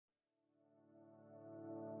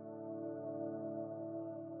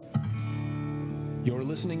You're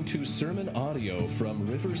listening to sermon audio from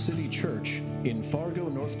River City Church in Fargo,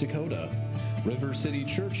 North Dakota. River City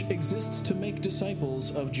Church exists to make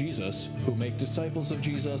disciples of Jesus, who make disciples of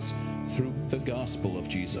Jesus through the gospel of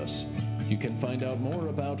Jesus. You can find out more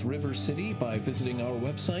about River City by visiting our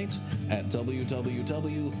website at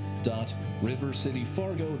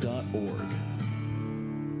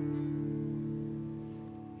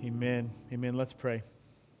www.rivercityfargo.org. Amen. Amen. Let's pray.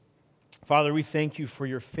 Father, we thank you for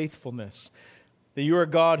your faithfulness, that you are a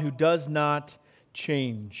God who does not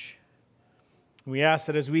change. We ask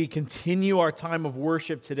that as we continue our time of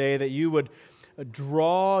worship today, that you would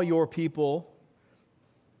draw your people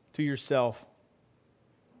to yourself,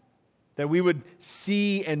 that we would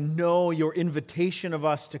see and know your invitation of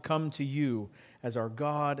us to come to you as our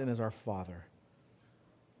God and as our Father.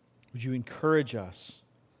 Would you encourage us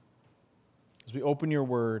as we open your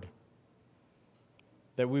word,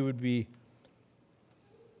 that we would be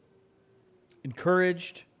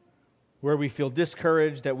encouraged where we feel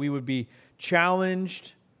discouraged, that we would be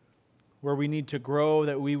challenged where we need to grow,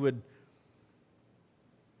 that we would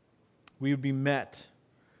be met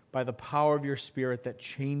by the power of your Spirit that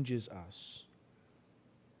changes us.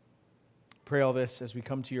 Pray all this as we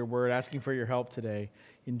come to your word, asking for your help today.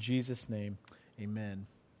 In Jesus' name, amen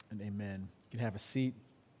and amen. You can have a seat.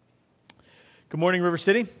 Good morning, River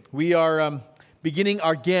City. We are beginning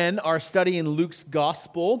again our study in Luke's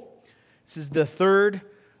Gospel. This is the third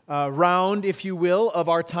round, if you will, of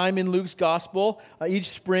our time in Luke's Gospel. Each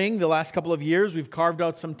spring, the last couple of years, we've carved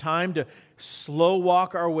out some time to slow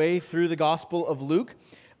walk our way through the Gospel of Luke.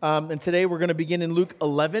 And today we're going to begin in Luke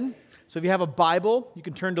 11. So if you have a Bible, you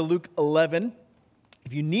can turn to Luke 11.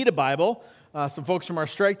 If you need a Bible, some folks from our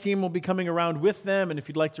strike team will be coming around with them. And if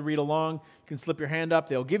you'd like to read along, you can slip your hand up.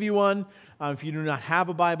 They'll give you one. If you do not have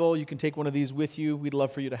a Bible, you can take one of these with you. We'd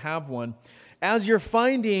love for you to have one. As you're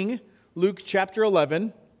finding Luke chapter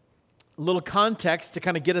 11, a little context to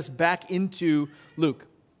kind of get us back into Luke.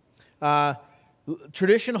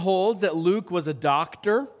 Tradition holds that Luke was a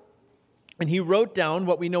doctor, and he wrote down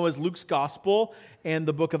what we know as Luke's Gospel and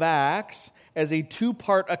the book of Acts as a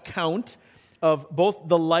two-part account of both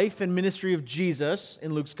the life and ministry of Jesus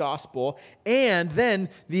in Luke's Gospel, and then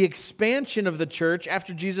the expansion of the church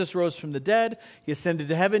after Jesus rose from the dead. He ascended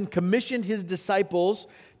to heaven, commissioned his disciples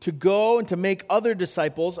to go and to make other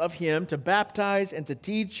disciples of him, to baptize and to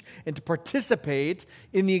teach and to participate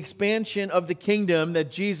in the expansion of the kingdom that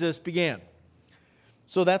Jesus began.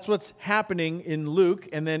 So that's what's happening in Luke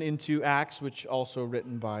and then into Acts, which also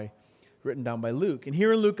written down by Luke. And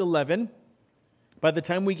here in Luke 11, by the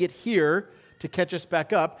time we get here to catch us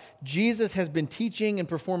back up, Jesus has been teaching and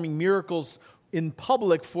performing miracles in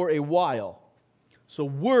public for a while. So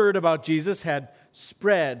word about Jesus had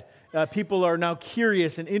spread. People are now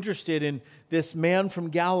curious and interested in this man from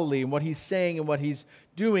Galilee and what he's saying and what he's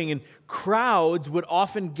doing. And crowds would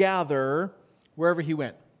often gather wherever he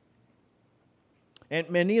went. And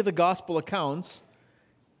many of the gospel accounts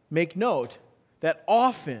make note that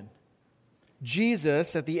often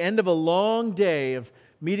Jesus, at the end of a long day of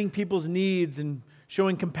meeting people's needs and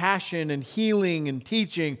showing compassion and healing and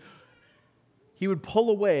teaching, he would pull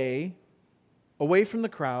away from the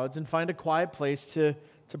crowds and find a quiet place to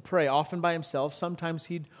pray, often by himself. Sometimes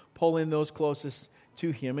he'd pull in those closest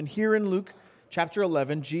to him. And here in Luke chapter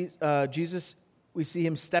 11, Jesus, we see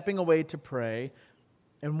him stepping away to pray,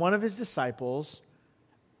 and one of his disciples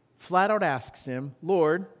flat out asks him,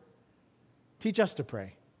 "Lord, teach us to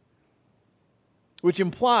pray." Which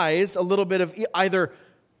implies a little bit of either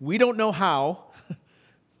we don't know how,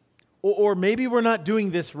 or maybe we're not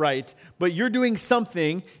doing this right, but you're doing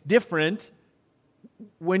something different.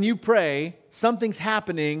 When you pray, something's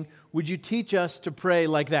happening. Would you teach us to pray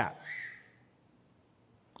like that?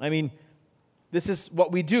 I mean, this is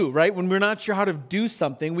what we do, right? When we're not sure how to do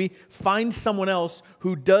something, we find someone else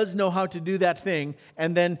who does know how to do that thing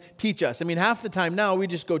and then teach us. I mean, half the time now we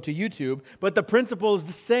just go to YouTube, but the principle is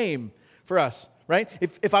the same for us, right?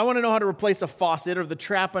 If I want to know how to replace a faucet or the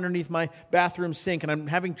trap underneath my bathroom sink and I'm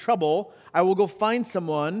having trouble, I will go find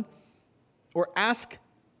someone or ask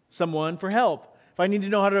someone for help. If I need to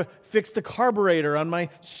know how to fix the carburetor on my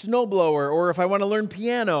snowblower, or if I want to learn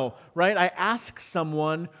piano, right? I ask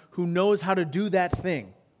someone who knows how to do that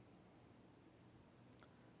thing.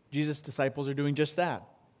 Jesus' disciples are doing just that.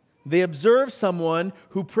 They observe someone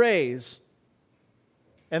who prays,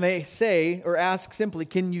 and they say or ask simply,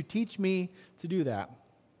 "Can you teach me to do that?"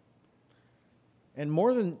 And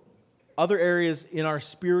more than other areas in our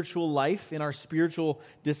spiritual life, in our spiritual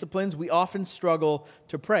disciplines, we often struggle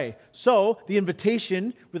to pray. So the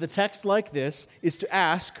invitation with a text like this is to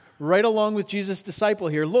ask, right along with Jesus' disciple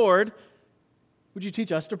here, "Lord, would you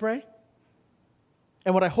teach us to pray?"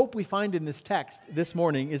 And what I hope we find in this text this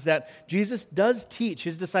morning is that Jesus does teach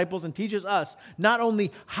his disciples and teaches us not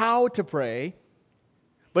only how to pray,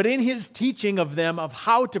 but in his teaching of them of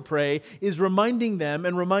how to pray is reminding them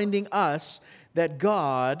and reminding us that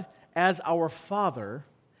God, as our Father,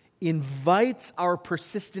 invites our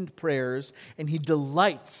persistent prayers and he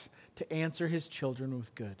delights to answer his children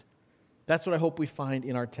with good. That's what I hope we find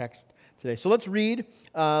in our text today. So let's read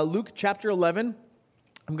Luke chapter 11.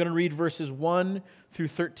 I'm going to read verses 1 through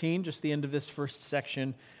 13, just the end of this first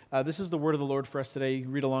section. This is the word of the Lord for us today. You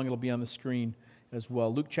can read along, it'll be on the screen as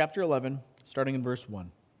well. Luke chapter 11, starting in verse 1.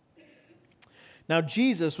 Now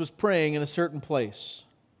Jesus was praying in a certain place.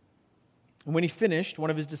 And when he finished, one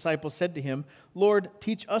of his disciples said to him, Lord,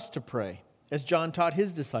 teach us to pray, as John taught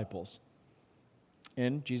his disciples.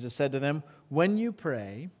 And Jesus said to them, when you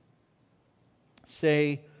pray,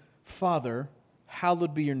 say, Father,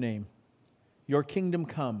 hallowed be your name. Your kingdom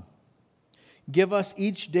come. Give us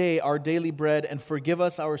each day our daily bread and forgive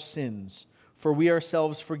us our sins, for we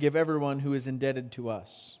ourselves forgive everyone who is indebted to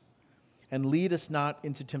us. And lead us not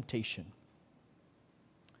into temptation.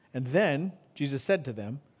 And then Jesus said to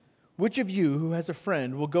them, which of you who has a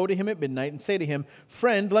friend will go to him at midnight and say to him,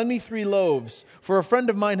 Friend, lend me 3 loaves, for a friend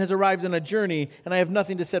of mine has arrived on a journey, and I have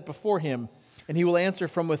nothing to set before him. And he will answer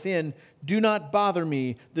from within, Do not bother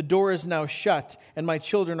me, the door is now shut, and my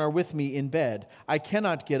children are with me in bed. I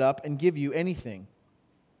cannot get up and give you anything.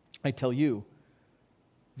 I tell you,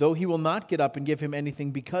 though he will not get up and give him anything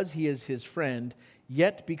because he is his friend,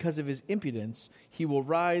 yet because of his impudence, he will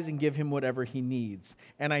rise and give him whatever he needs.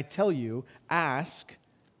 And I tell you, ask,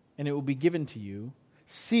 and it will be given to you.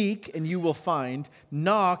 Seek, and you will find.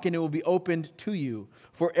 Knock, and it will be opened to you.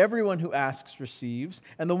 For everyone who asks receives,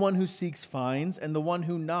 and the one who seeks finds, and to the one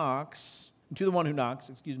who knocks,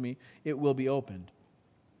 it will be opened.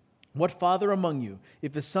 What father among you,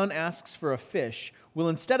 if his son asks for a fish, will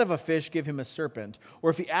instead of a fish give him a serpent?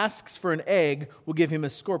 Or if he asks for an egg, will give him a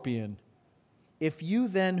scorpion? If you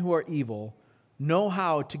then, who are evil, know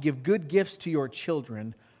how to give good gifts to your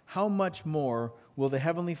children, how much more will the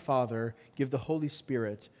Heavenly Father give the Holy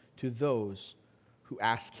Spirit to those who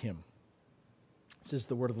ask him? This is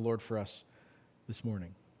the word of the Lord for us this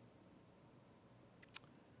morning.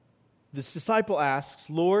 This disciple asks,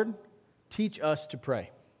 Lord, teach us to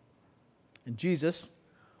pray. And Jesus,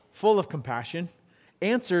 full of compassion,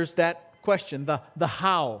 answers that question, the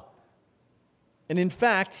how. And in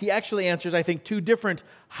fact, he actually answers, I think, 2 different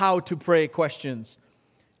how to pray questions.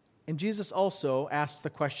 And Jesus also asks the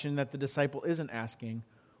question that the disciple isn't asking,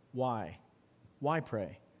 why? Why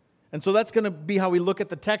pray? And so that's going to be how we look at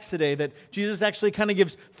the text today, that Jesus actually kind of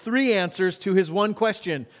gives 3 answers to his one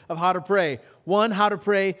question of how to pray. 1, how to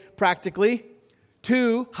pray practically.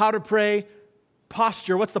 2, how to pray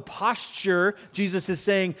posture. What's the posture? Jesus is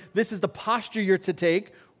saying, this is the posture you're to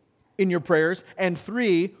take in your prayers. And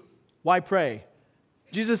 3, why pray?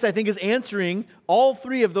 Jesus, I think, is answering all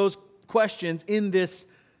 3 of those questions in this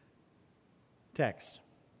text.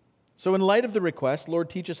 So in light of the request, Lord,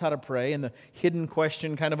 teach us how to pray, and the hidden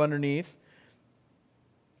question kind of underneath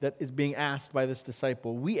that is being asked by this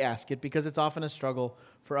disciple, we ask it because it's often a struggle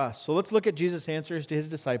for us. So let's look at Jesus' answers to his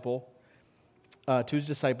disciples,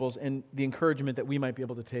 and the encouragement that we might be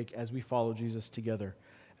able to take as we follow Jesus together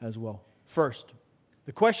as well. First,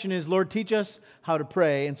 the question is, Lord, teach us how to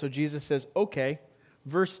pray. And so Jesus says, okay,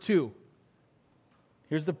 verse 2.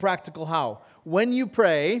 Here's the practical how. When you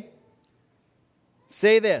pray,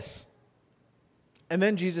 say this. And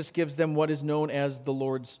then Jesus gives them what is known as the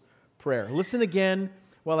Lord's Prayer. Listen again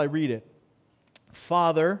while I read it.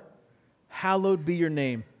 Father, hallowed be your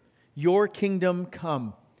name. Your kingdom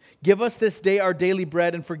come. Give us this day our daily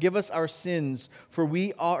bread and forgive us our sins, for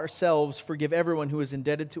we ourselves forgive everyone who is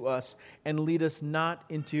indebted to us, and lead us not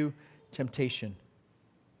into temptation.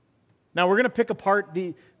 Now we're going to pick apart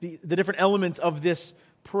the different elements of this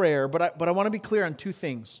prayer, but I want to be clear on 2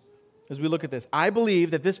 things. As we look at this, I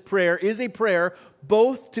believe that this prayer is a prayer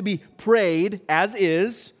both to be prayed as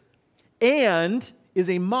is and is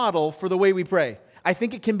a model for the way we pray. I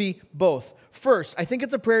think it can be both. First, I think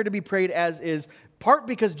it's a prayer to be prayed as is, part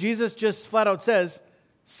because Jesus just flat out says,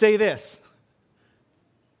 say this.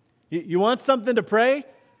 You want something to pray?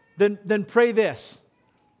 Then pray this.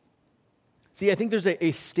 See, I think there's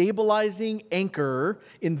a stabilizing anchor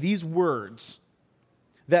in these words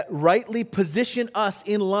that rightly position us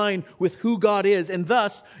in line with who God is, and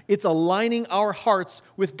thus it's aligning our hearts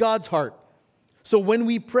with God's heart. So when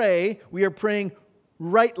we pray, we are praying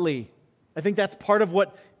rightly. I think that's part of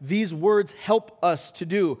what these words help us to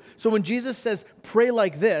do. So when Jesus says, pray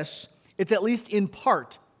like this, it's at least in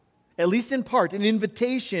part at least in part, an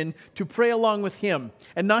invitation to pray along with him.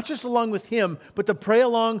 And not just along with him, but to pray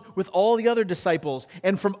along with all the other disciples.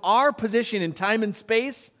 And from our position in time and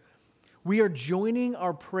space, we are joining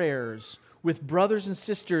our prayers with brothers and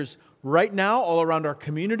sisters right now all around our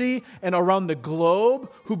community and around the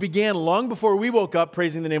globe who began long before we woke up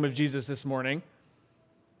praising the name of Jesus this morning,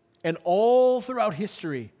 and all throughout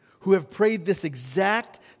history who have prayed this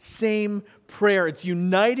exact same prayer. It's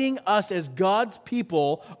uniting us as God's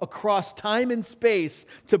people across time and space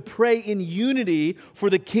to pray in unity for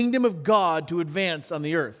the kingdom of God to advance on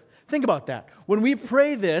the earth. Think about that. When we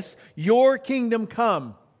pray this, your kingdom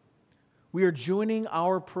come, we are joining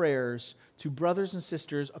our prayers to brothers and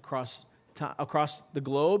sisters across the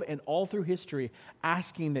globe and all through history,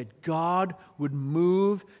 asking that God would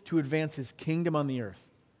move to advance his kingdom on the earth.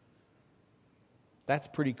 That's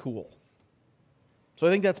pretty cool. So I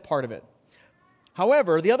think that's part of it.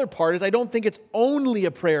 However, the other part is I don't think it's only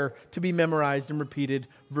a prayer to be memorized and repeated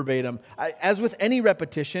verbatim. As with any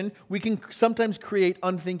repetition, we can sometimes create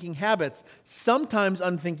unthinking habits. Sometimes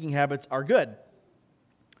unthinking habits are good,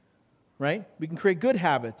 right? We can create good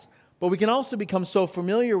habits, but we can also become so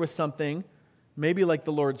familiar with something, maybe like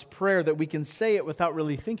the Lord's Prayer, that we can say it without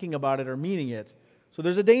really thinking about it or meaning it. So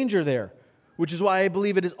there's a danger there, which is why I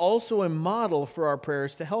believe it is also a model for our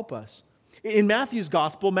prayers to help us. In Matthew's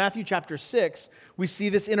Gospel, Matthew chapter 6, we see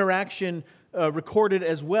this interaction recorded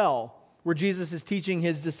as well, where Jesus is teaching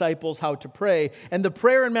his disciples how to pray. And the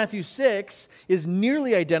prayer in Matthew 6 is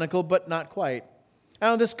nearly identical, but not quite.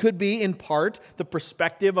 Now, this could be, in part, the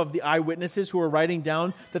perspective of the eyewitnesses who are writing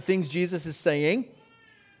down the things Jesus is saying.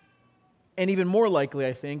 And even more likely,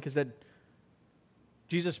 I think, is that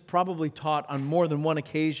Jesus probably taught on more than one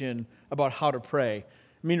occasion about how to pray.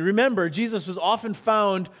 I mean, remember, Jesus was often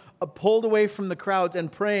found pulled away from the crowds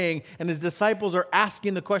and praying, and his disciples are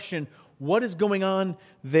asking the question, what is going on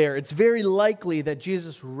there? It's very likely that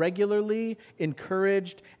Jesus regularly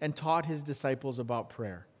encouraged and taught his disciples about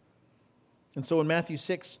prayer. And so in Matthew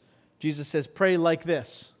 6, Jesus says, pray like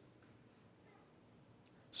this.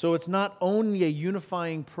 So it's not only a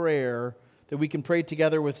unifying prayer that we can pray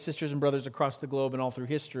together with sisters and brothers across the globe and all through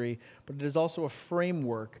history, but it is also a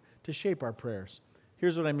framework to shape our prayers.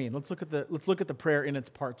 Here's what I mean. Let's look at the prayer in its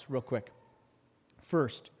parts real quick.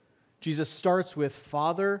 First, Jesus starts with,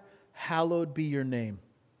 Father, hallowed be your name.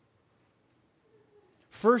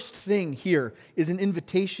 First thing here is an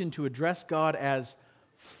invitation to address God as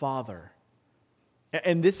Father.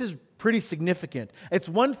 And this is pretty significant. It's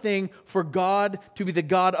one thing for God to be the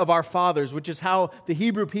God of our fathers, which is how the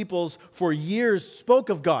Hebrew peoples for years spoke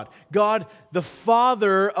of God. God, the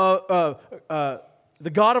Father, the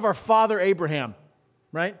God of our father Abraham,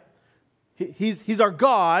 right? He's our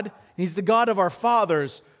God. He's the God of our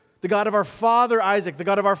fathers, the God of our father Isaac, the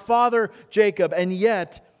God of our father Jacob. And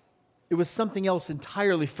yet, it was something else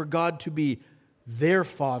entirely for God to be their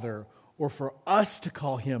Father, or for us to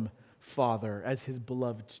call him Father as his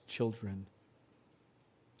beloved children.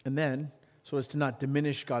 And then, so as to not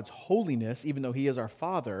diminish God's holiness, even though he is our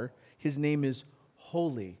Father, his name is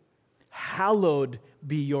holy. Hallowed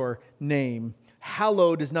be your name.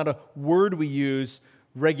 Hallowed is not a word we use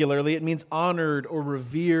regularly. It means honored or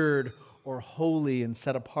revered or holy and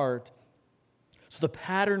set apart. So the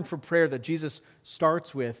pattern for prayer that Jesus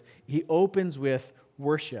starts with, he opens with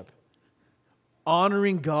worship,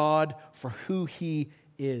 honoring God for who he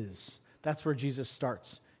is. That's where Jesus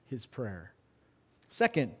starts his prayer.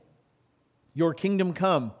 Second, your kingdom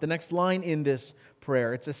come. The next line in this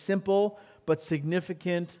prayer. It's a simple but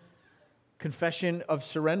significant confession of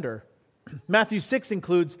surrender. Matthew 6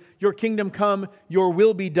 includes, your kingdom come, your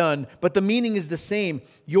will be done. But the meaning is the same.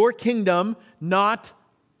 Your kingdom, not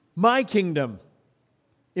my kingdom,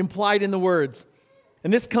 implied in the words.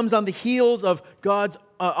 And this comes on the heels of God's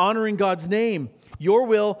honoring God's name. Your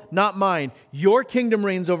will, not mine. Your kingdom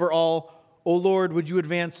reigns over all. O Lord, would you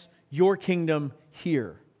advance your kingdom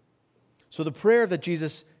here? So the prayer that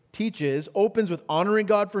Jesus teaches opens with honoring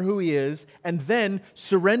God for who he is, and then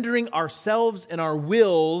surrendering ourselves and our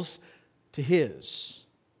wills to his.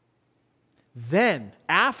 Then,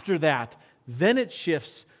 after that, then it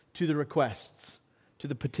shifts to the requests, to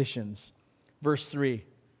the petitions. Verse 3,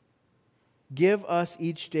 give us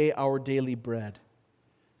each day our daily bread.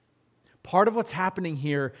 Part of what's happening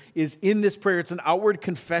here is in this prayer, it's an outward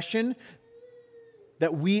confession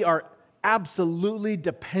that we are absolutely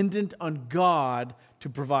dependent on God to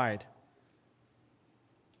provide.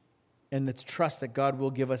 And it's trust that God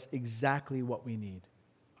will give us exactly what we need.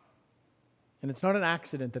 And it's not an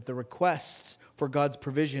accident that the requests for God's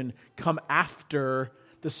provision come after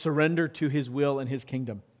the surrender to his will and his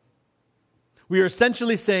kingdom. We are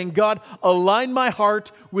essentially saying, God, align my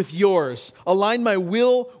heart with yours. Align my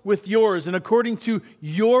will with yours. And according to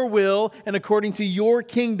your will and according to your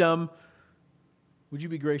kingdom, would you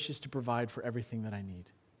be gracious to provide for everything that I need?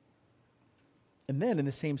 And then in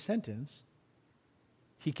the same sentence,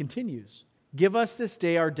 he continues, give us this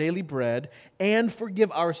day our daily bread and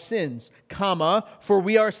forgive our sins, comma, for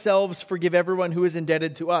we ourselves forgive everyone who is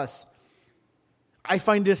indebted to us. I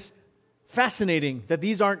find this fascinating that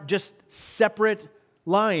these aren't just separate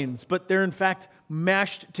lines, but they're in fact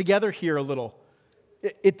mashed together here a little.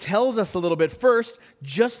 It tells us a little bit. First,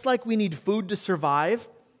 just like we need food to survive,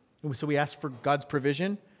 so we ask for God's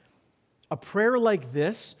provision, a prayer like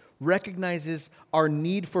this recognizes our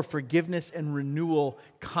need for forgiveness and renewal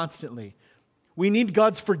constantly. We need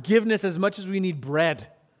God's forgiveness as much as we need bread,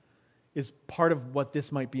 is part of what this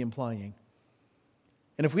might be implying.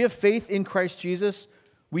 And if we have faith in Christ Jesus,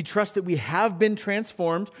 we trust that we have been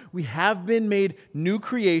transformed, we have been made new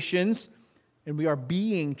creations, and we are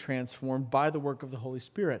being transformed by the work of the Holy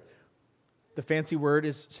Spirit. The fancy word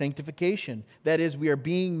is sanctification. That is, we are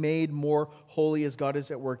being made more holy as God is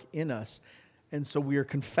at work in us. And so we are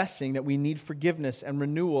confessing that we need forgiveness and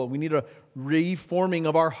renewal. We need a reforming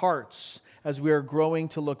of our hearts as we are growing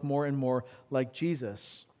to look more and more like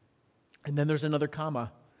Jesus. And then there's another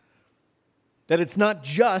comma. That it's not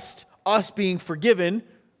just us being forgiven,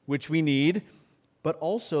 which we need, but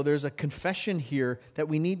also there's a confession here that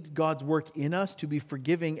we need God's work in us to be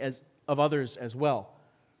forgiving of others as well.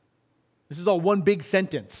 This is all one big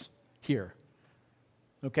sentence here.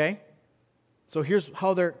 Okay? So here's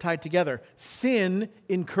how they're tied together. Sin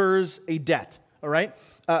incurs a debt, all right?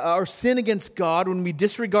 Our sin against God, when we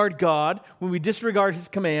disregard God, when we disregard His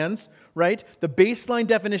commands, right? The baseline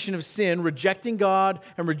definition of sin, rejecting God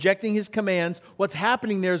and rejecting His commands, what's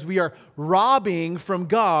happening there is we are robbing from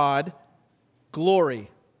God glory.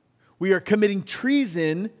 We are committing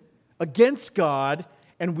treason against God,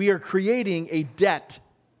 and we are creating a debt.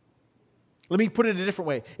 Let me put it a different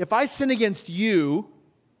way. If I sin against you,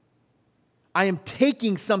 I am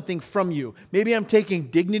taking something from you. Maybe I'm taking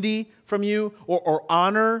dignity from you, or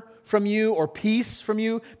honor from you, or peace from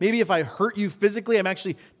you. Maybe if I hurt you physically, I'm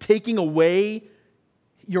actually taking away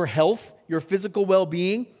your health, your physical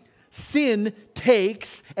well-being. Sin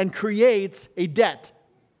takes and creates a debt.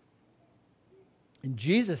 And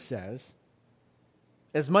Jesus says,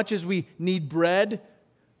 as much as we need bread,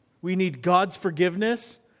 we need God's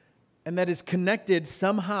forgiveness, and that is connected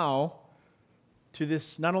somehow to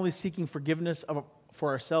this, not only seeking forgiveness for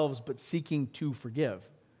ourselves, but seeking to forgive.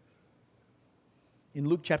 In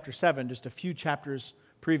Luke chapter 7, just a few chapters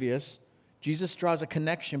previous, Jesus draws a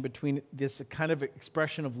connection between this kind of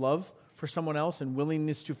expression of love for someone else and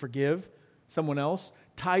willingness to forgive someone else,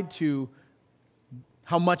 tied to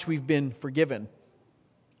how much we've been forgiven.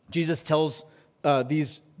 Jesus tells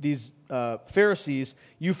these Pharisees,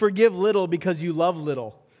 you forgive little because you love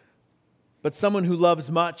little. But someone who loves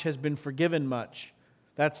much has been forgiven much.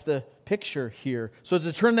 That's the picture here. So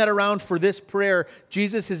to turn that around for this prayer,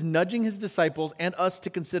 Jesus is nudging His disciples and us to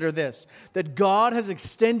consider this, that God has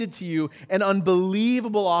extended to you an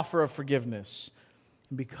unbelievable offer of forgiveness.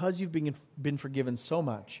 And because you've been forgiven so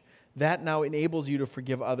much, that now enables you to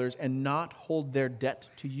forgive others and not hold their debt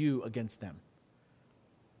to you against them.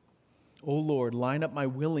 O Lord, line up my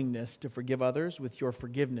willingness to forgive others with your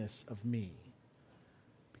forgiveness of me,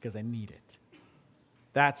 because I need it.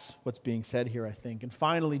 That's what's being said here, I think. And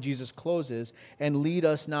finally, Jesus closes, and lead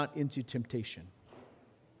us not into temptation.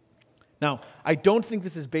 Now, I don't think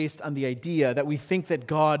this is based on the idea that we think that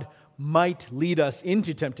God might lead us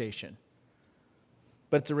into temptation,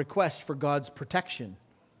 but it's a request for God's protection.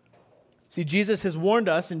 See, Jesus has warned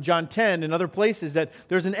us in John 10 and other places that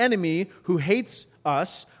there's an enemy who hates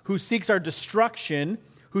us, who seeks our destruction,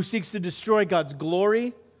 who seeks to destroy God's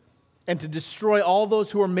glory, and to destroy all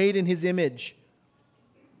those who are made in His image.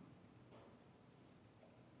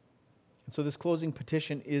 And so this closing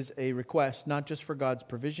petition is a request, not just for God's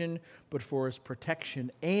provision, but for His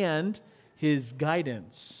protection and His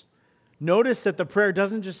guidance. Notice that the prayer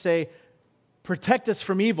doesn't just say, protect us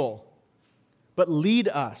from evil, but lead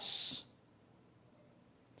us.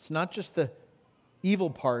 It's not just the evil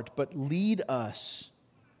part, but lead us.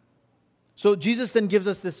 So Jesus then gives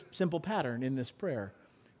us this simple pattern in this prayer.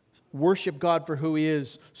 Worship God for who He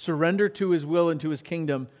is, surrender to His will and to His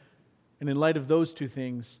kingdom, and in light of those two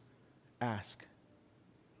things, ask,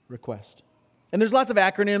 request. And there's lots of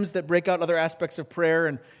acronyms that break out other aspects of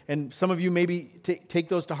prayer, and some of you maybe take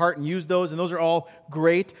those to heart and use those, and those are all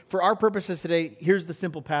great. For our purposes today, here's the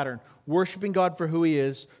simple pattern. Worshiping God for who He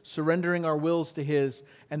is, surrendering our wills to His,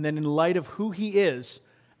 and then in light of who He is,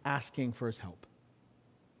 asking for His help.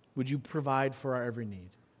 would you provide for our every need?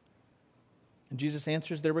 And Jesus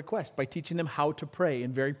answers their request by teaching them how to pray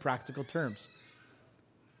in very practical terms.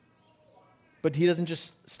 But he doesn't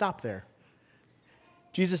just stop there.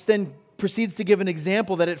 Jesus then proceeds to give an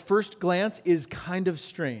example that at first glance is kind of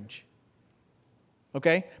strange.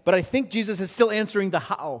 Okay? But I think Jesus is still answering the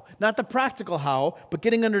how, not the practical how, but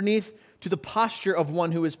getting underneath to the posture of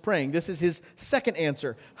one who is praying. This is his second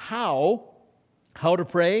answer. How to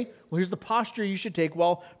pray? Well, here's the posture you should take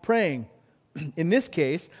while praying. In this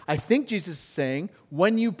case, I think Jesus is saying,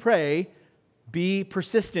 when you pray, be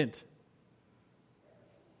persistent.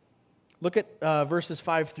 Look at verses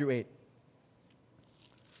 5 through 8.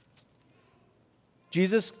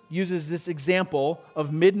 Jesus uses this example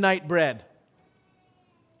of midnight bread.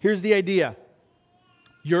 Here's the idea.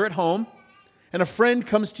 You're at home, and a friend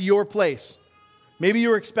comes to your place. Maybe you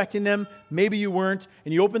were expecting them, maybe you weren't,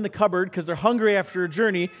 and you open the cupboard because they're hungry after a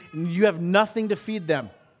journey, and you have nothing to feed them.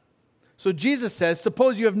 So Jesus says,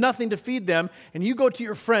 suppose you have nothing to feed them, and you go to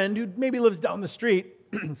your friend who maybe lives down the street,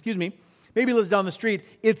 maybe lives down the street,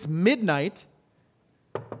 it's midnight.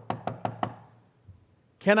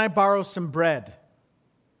 Can I borrow some bread?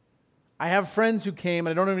 I have friends who came,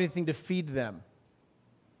 and I don't have anything to feed them.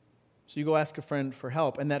 So you go ask a friend for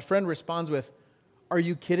help, and that friend responds with, are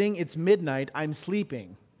you kidding? It's midnight. I'm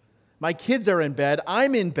sleeping. My kids are in bed.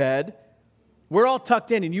 I'm in bed. We're all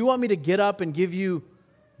tucked in, and you want me to get up and give you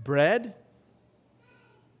bread?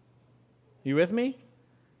 You with me?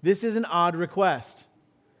 This is an odd request.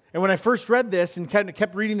 And when I first read this and kind of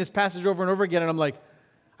kept reading this passage over and over again, and I'm like,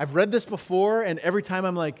 I've read this before, and every time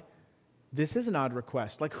I'm like, this is an odd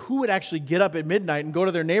request. Like, who would actually get up at midnight and go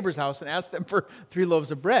to their neighbor's house and ask them for 3 loaves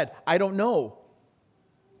of bread? I don't know.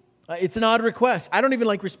 It's an odd request. I don't even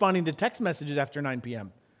like responding to text messages after 9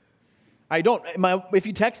 p.m. I don't. If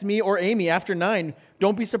you text me or Amy after 9,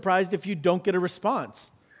 don't be surprised if you don't get a response.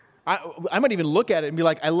 I might even look at it and be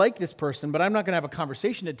like, I like this person, but I'm not going to have a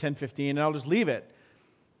conversation at 10:15, and I'll just leave it.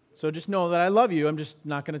 So just know that I love you. I'm just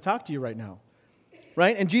not going to talk to you right now.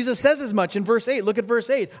 Right? And Jesus says as much in verse 8. Look at verse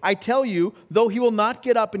 8. I tell you, though he will not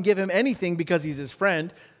get up and give him anything because he's his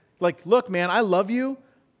friend, like, look, man, I love you,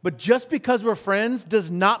 but just because we're friends does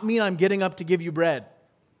not mean I'm getting up to give you bread.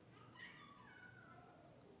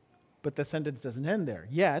 But the sentence doesn't end there.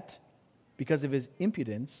 Yet, because of his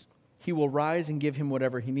impudence, he will rise and give him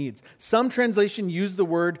whatever he needs. Some translation use the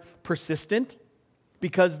word persistent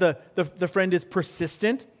because the friend is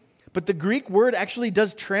persistent. But the Greek word actually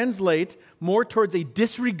does translate more towards a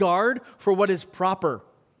disregard for what is proper.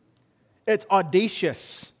 It's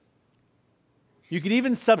audacious. You could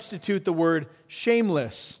even substitute the word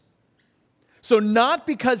shameless. So not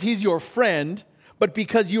because he's your friend, but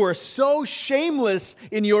because you are so shameless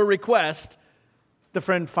in your request, the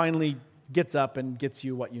friend finally gets up and gets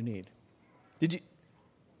you what you need. Did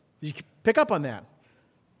you pick up on that?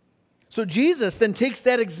 So Jesus then takes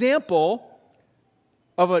that example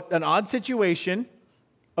of an odd situation,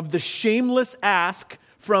 of the shameless ask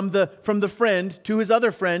from the friend to his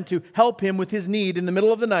other friend to help him with his need in the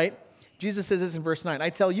middle of the night. Jesus says this in verse 9,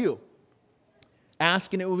 I tell you,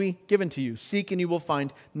 ask and it will be given to you. Seek and you will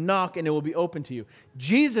find. Knock and it will be open to you.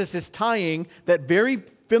 Jesus is tying that very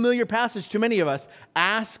familiar passage to many of us.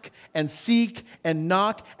 Ask and seek and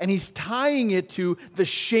knock. And he's tying it to the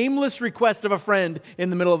shameless request of a friend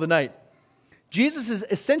in the middle of the night. Jesus is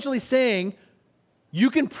essentially saying, you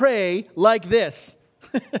can pray like this.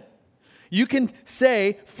 You can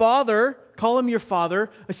say, Father, call him your Father,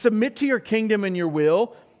 submit to your kingdom and your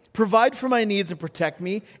will, provide for my needs and protect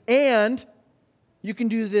me, and you can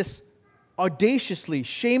do this audaciously,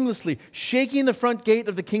 shamelessly, shaking the front gate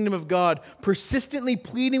of the kingdom of God, persistently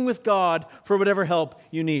pleading with God for whatever help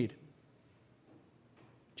you need.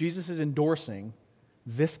 Jesus is endorsing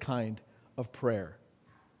this kind of prayer.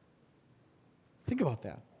 Think about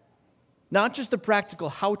that. Not just the practical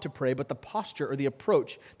how to pray, but the posture or the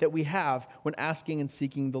approach that we have when asking and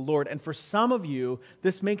seeking the Lord. And for some of you,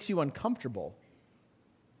 this makes you uncomfortable.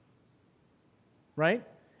 Right?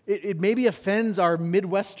 It maybe offends our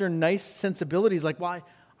Midwestern nice sensibilities. Like, well,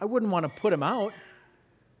 I wouldn't want to put him out.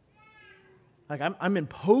 Like, I'm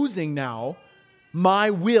imposing now my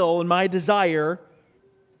will and my desire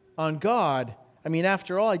on God. I mean,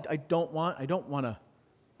 after all, I don't want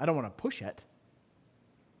to push it.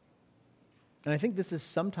 And I think this is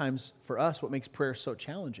sometimes, for us, what makes prayer so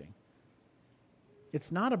challenging.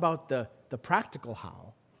 It's not about the practical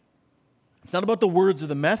how. It's not about the words or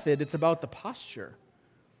the method. It's about the posture.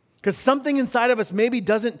 Because something inside of us maybe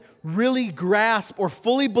doesn't really grasp or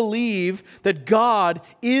fully believe that God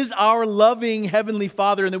is our loving Heavenly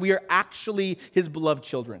Father and that we are actually His beloved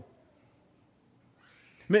children.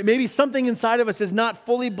 Maybe something inside of us is not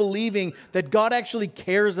fully believing that God actually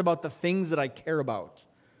cares about the things that I care about.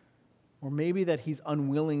 Or maybe that he's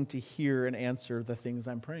unwilling to hear and answer the things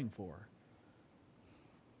I'm praying for.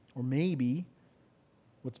 Or maybe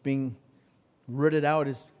what's being rooted out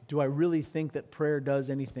is, do I really think that prayer does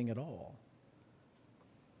anything at all?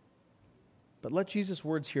 But let Jesus'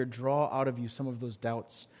 words here draw out of you some of those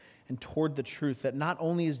doubts and toward the truth that not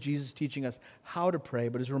only is Jesus teaching us how to pray,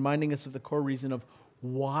 but is reminding us of the core reason of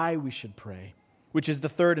why we should pray, which is the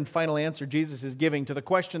third and final answer Jesus is giving to the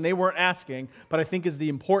question they weren't asking, but I think is the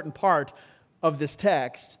important part of this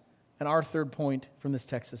text and our third point from this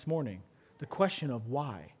text this morning. The question of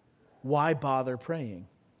why. Why bother praying?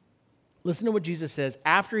 Listen to what Jesus says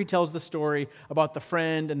after he tells the story about the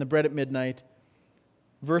friend and the bread at midnight.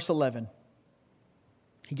 Verse 11.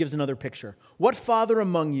 He gives another picture. What father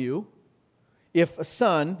among you, if his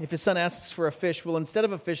son asks for a fish, will instead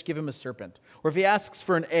of a fish give him a serpent? Or if he asks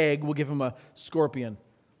for an egg, will give him a scorpion?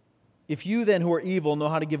 If you then who are evil know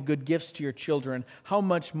how to give good gifts to your children, how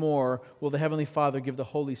much more will the Heavenly Father give the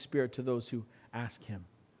Holy Spirit to those who ask him?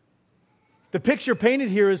 The picture painted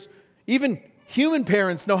here is even human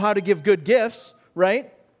parents know how to give good gifts,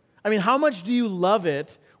 right? I mean, how much do you love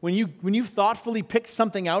it when you thoughtfully pick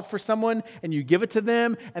something out for someone and you give it to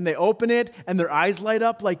them and they open it and their eyes light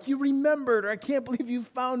up like, you remembered, or I can't believe you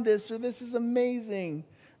found this, or this is amazing,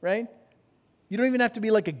 right? You don't even have to be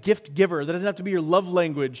like a gift giver. That doesn't have to be your love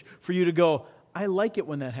language for you to go, I like it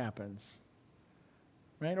when that happens,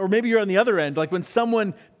 right? Or maybe you're on the other end, like when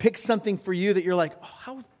someone picks something for you that you're like,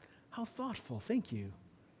 oh, how thoughtful, thank you,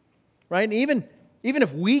 right? And even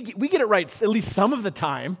if we get it right at least some of the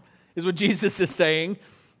time, is what Jesus is saying,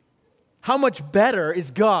 how much better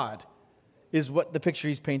is God, is what the picture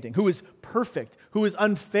he's painting, who is perfect, who is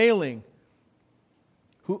unfailing,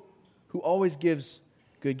 who always gives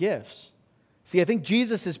good gifts. See, I think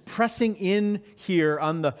Jesus is pressing in here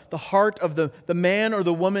on the heart of the man or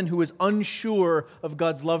the woman who is unsure of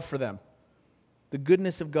God's love for them, the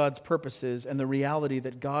goodness of God's purposes, and the reality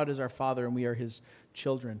that God is our Father and we are his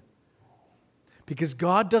children. Because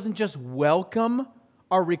God doesn't just welcome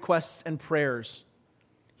our requests and prayers,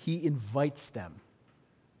 he invites them.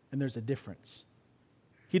 And there's a difference.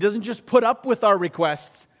 He doesn't just put up with our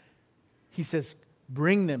requests. He says,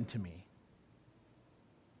 bring them to me.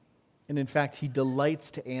 And in fact, he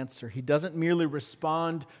delights to answer. He doesn't merely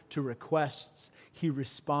respond to requests. He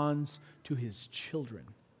responds to his children.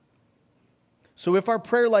 So if our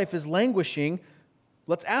prayer life is languishing,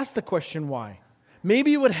 let's ask the question why.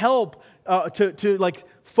 Maybe it would help to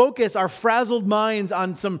focus our frazzled minds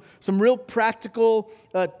on some real practical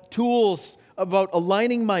tools about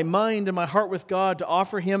aligning my mind and my heart with God to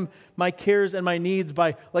offer him my cares and my needs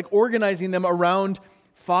by organizing them around,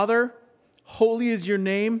 Father, holy is your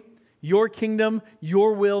name, your kingdom,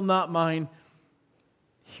 your will, not mine.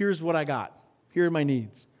 Here's what I got. Here are my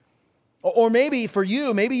needs. Or maybe for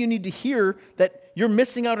you, maybe you need to hear that you're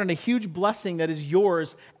missing out on a huge blessing that is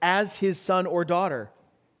yours as his son or daughter.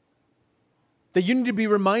 That you need to be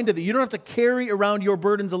reminded that you don't have to carry around your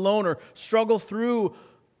burdens alone or struggle through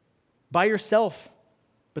by yourself,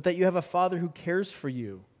 but that you have a Father who cares for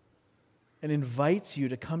you and invites you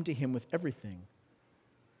to come to him with everything.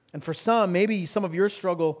 And for some, maybe some of your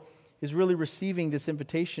struggle is really receiving this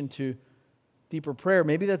invitation to deeper prayer.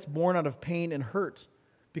 Maybe that's born out of pain and hurt.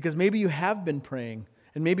 Because maybe you have been praying,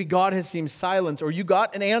 and maybe God has seemed silent, or you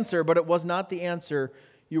got an answer, but it was not the answer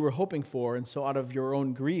you were hoping for. And so out of your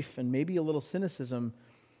own grief and maybe a little cynicism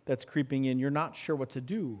that's creeping in, you're not sure what to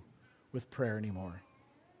do with prayer anymore.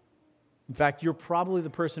 In fact, you're probably the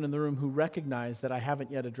person in the room who recognized that I haven't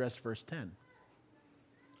yet addressed verse 10.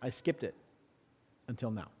 I skipped it until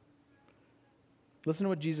now. Listen to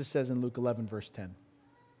what Jesus says in Luke 11, verse 10.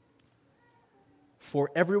 For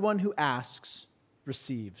everyone who asks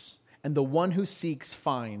receives, and the one who seeks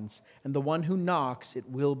finds, and the one who knocks, it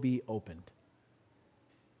will be opened.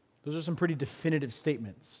 Those are some pretty definitive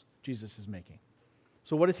statements Jesus is making.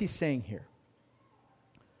 So what is he saying here?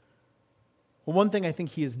 Well, one thing I think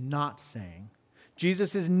he is not saying,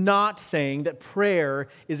 Jesus is not saying that prayer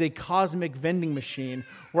is a cosmic vending machine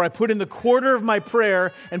where I put in the quarter of my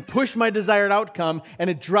prayer and push my desired outcome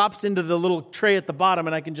and it drops into the little tray at the bottom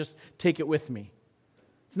and I can just take it with me.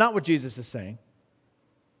 It's not what Jesus is saying.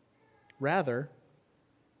 Rather,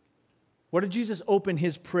 what did Jesus open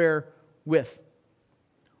his prayer with?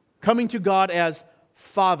 Coming to God as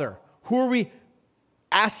Father. Who are we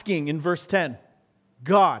asking in verse 10?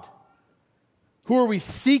 God. Who are we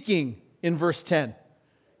seeking in verse 10?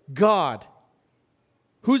 God.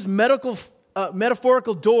 Whose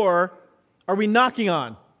metaphorical door are we knocking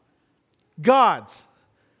on? God's.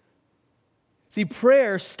 See,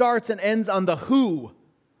 prayer starts and ends on the who.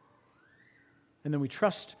 And then we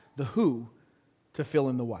trust the who to fill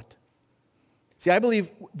in the what. See, I believe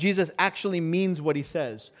Jesus actually means what he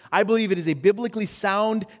says. I believe it is a biblically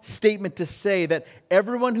sound statement to say that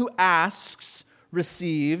everyone who asks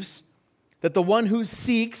receives, that the one who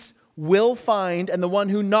seeks will find, and the one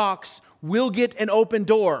who knocks will get an open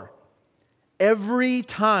door. Every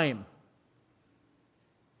time.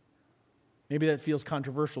 Maybe that feels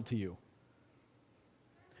controversial to you.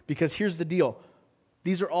 Because here's the deal.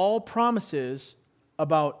 These are all promises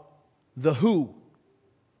about the who.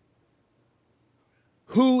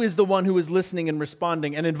 Who is the one who is listening and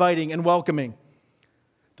responding and inviting and welcoming?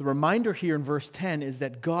 The reminder here in verse 10 is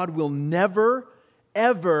that God will never,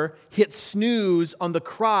 ever hit snooze on the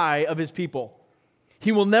cry of his people.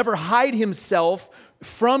 He will never hide himself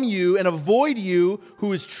from you and avoid you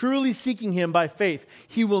who is truly seeking him by faith.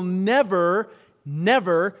 He will never,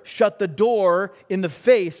 never shut the door in the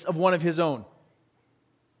face of one of his own.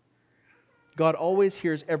 God always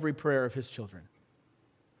hears every prayer of his children.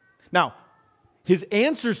 Now, his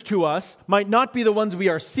answers to us might not be the ones we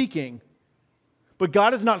are seeking, but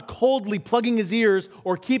God is not coldly plugging his ears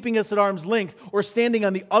or keeping us at arm's length or standing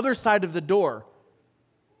on the other side of the door,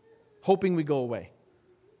 hoping we go away.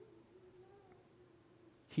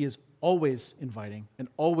 He is always inviting and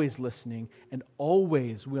always listening and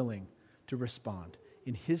always willing to respond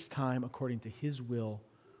in his time according to his will,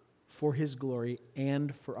 for his glory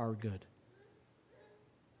and for our good.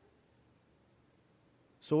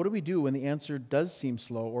 So what do we do when the answer does seem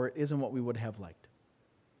slow or it isn't what we would have liked?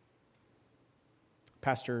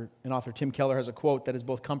 Pastor and author Tim Keller has a quote that is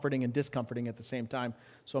both comforting and discomforting at the same time,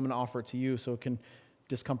 so I'm going to offer it to you so it can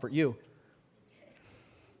discomfort you.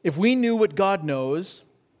 If we knew what God knows,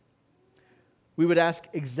 we would ask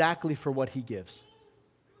exactly for what he gives.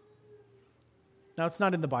 Now, it's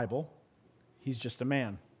not in the Bible. He's just a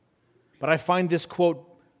man. But I find this quote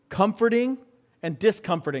comforting and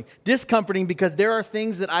discomforting. Discomforting because there are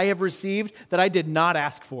things that I have received that I did not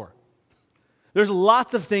ask for. There's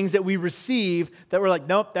lots of things that we receive that we're like,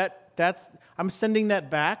 nope, I'm sending that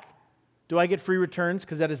back. Do I get free returns?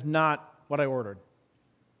 Because that is not what I ordered.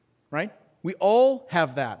 Right? We all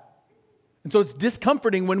have that. And so it's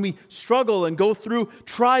discomforting when we struggle and go through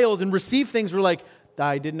trials and receive things. We're like,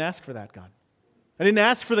 I didn't ask for that, God. I didn't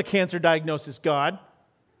ask for the cancer diagnosis, God.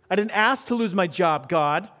 I didn't ask to lose my job,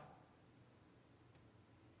 God.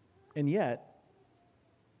 And yet,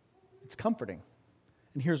 it's comforting.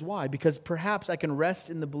 And here's why. Because perhaps I can rest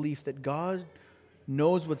in the belief that God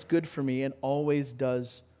knows what's good for me and always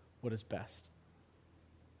does what is best.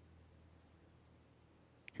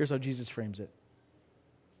 Here's how Jesus frames it.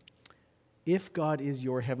 If God is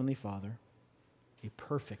your heavenly Father, a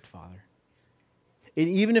perfect Father, and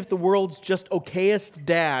even if the world's just okayest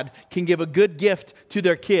dad can give a good gift to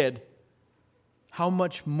their kid, how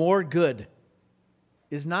much more good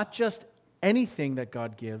is not just anything that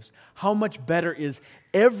God gives, how much better is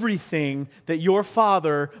everything that your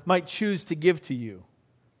Father might choose to give to you?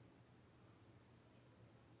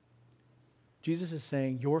 Jesus is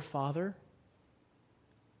saying, your Father,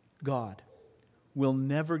 God, will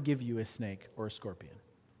never give you a snake or a scorpion.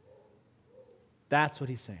 That's what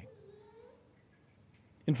he's saying.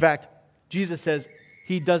 In fact, Jesus says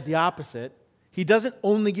he does the opposite. He doesn't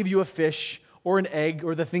only give you a fish or an egg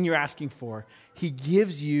or the thing you're asking for. He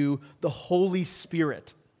gives you the Holy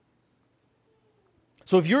Spirit.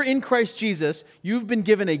 So if you're in Christ Jesus, you've been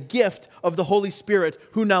given a gift of the Holy Spirit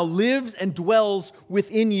who now lives and dwells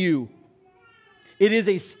within you. He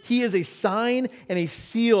is a sign and a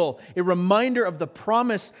seal, a reminder of the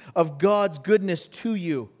promise of God's goodness to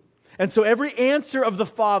you. And so every answer of the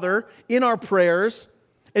Father in our prayers,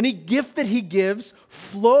 any gift that he gives,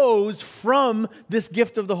 flows from this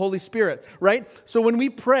gift of the Holy Spirit, right? So when we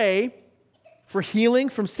pray for healing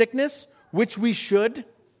from sickness, which we should,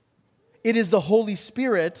 it is the Holy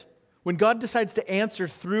Spirit. When God decides to answer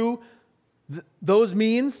through those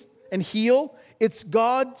means and heal, it's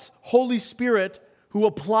God's Holy Spirit who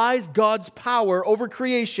applies God's power over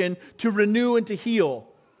creation to renew and to heal.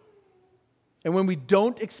 And when we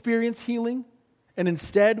don't experience healing, and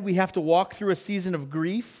instead we have to walk through a season of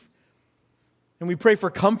grief, and we pray for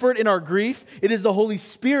comfort in our grief, it is the Holy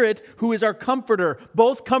Spirit who is our comforter,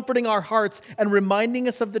 both comforting our hearts and reminding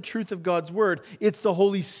us of the truth of God's word. It's the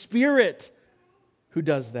Holy Spirit who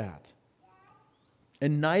does that.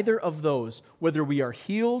 And neither of those, whether we are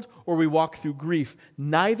healed or we walk through grief,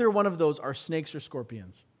 neither one of those are snakes or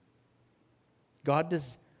scorpions.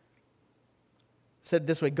 Said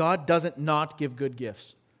this way, God doesn't not give good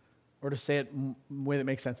gifts. Or to say it in a way that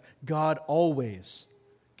makes sense, God always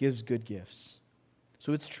gives good gifts.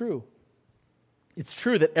 So it's true. It's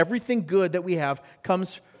true that everything good that we have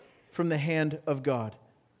comes from the hand of God,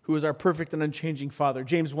 who is our perfect and unchanging Father.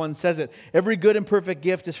 James 1 says it. Every good and perfect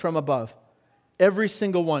gift is from above. Every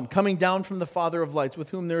single one, coming down from the Father of lights, with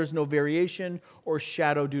whom there is no variation or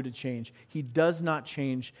shadow due to change. He does not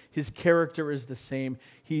change. His character is the same.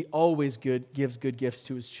 He always gives good gifts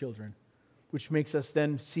to his children, which makes us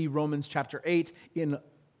then see Romans chapter 8 in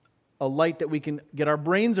a light that we can get our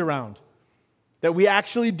brains around, that we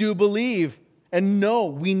actually do believe and know.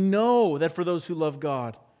 We know that for those who love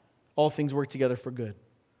God, all things work together for good.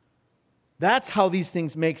 That's how these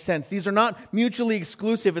things make sense. These are not mutually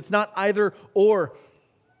exclusive. It's not either or.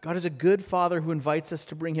 God is a good Father who invites us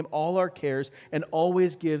to bring him all our cares and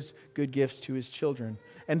always gives good gifts to his children.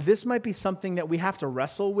 And this might be something that we have to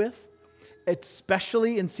wrestle with,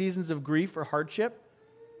 especially in seasons of grief or hardship,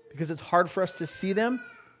 because it's hard for us to see them.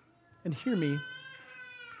 And hear me,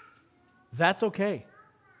 that's okay.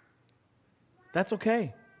 That's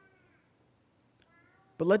okay.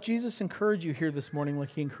 But let Jesus encourage you here this morning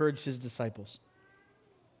like he encouraged his disciples.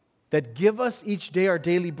 That give us each day our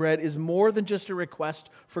daily bread is more than just a request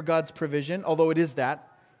for God's provision, although it is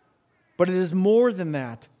that. But it is more than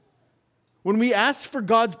that. When we ask for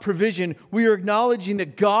God's provision, we are acknowledging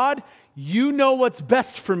that God, you know what's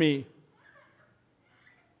best for me.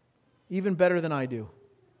 Even better than I do.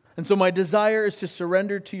 And so my desire is to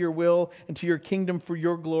surrender to your will and to your kingdom for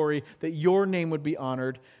your glory, that your name would be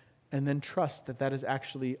honored, and then trust that that is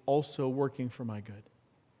actually also working for my good.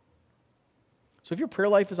 So if your prayer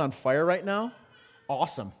life is on fire right now,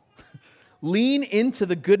 awesome. Lean into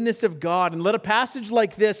the goodness of God and let a passage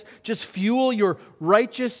like this just fuel your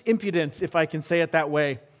righteous impudence, if I can say it that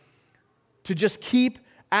way, to just keep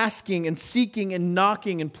asking and seeking and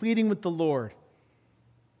knocking and pleading with the Lord.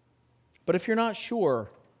 But if you're not sure,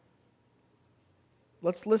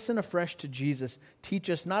 let's listen afresh to Jesus teach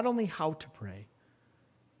us not only how to pray,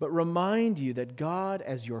 but remind you that God,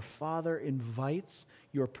 as your Father, invites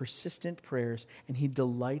your persistent prayers, and he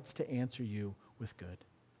delights to answer you with good.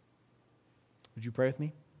 Would you pray with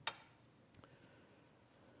me?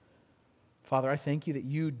 Father, I thank you that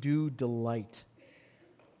you do delight.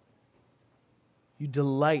 You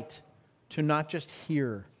delight to not just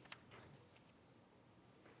hear,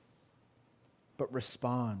 but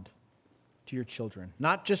respond to your children.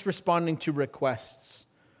 Not just responding to requests,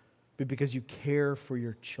 but because you care for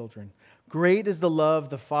your children. Great is the love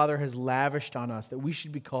the Father has lavished on us, that we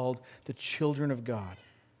should be called the children of God.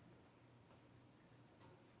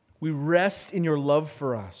 We rest in your love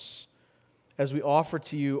for us as we offer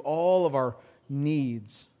to you all of our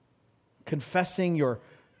needs, confessing your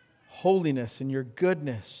holiness and your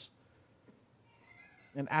goodness,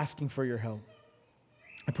 and asking for your help.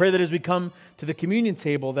 I pray that as we come to the communion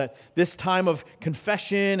table, that this time of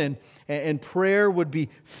confession and prayer would be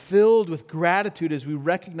filled with gratitude as we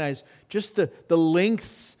recognize just the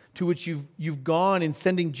lengths to which you've gone in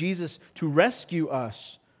sending Jesus to rescue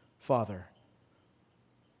us, Father.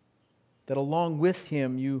 That along with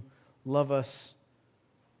him, you love us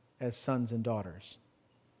as sons and daughters.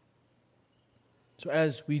 So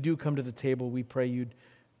as we do come to the table, we pray you'd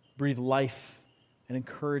breathe life and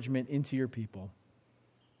encouragement into your people,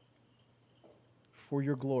 for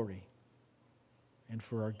your glory and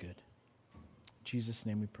for our good. In Jesus'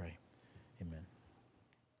 name we pray. Amen.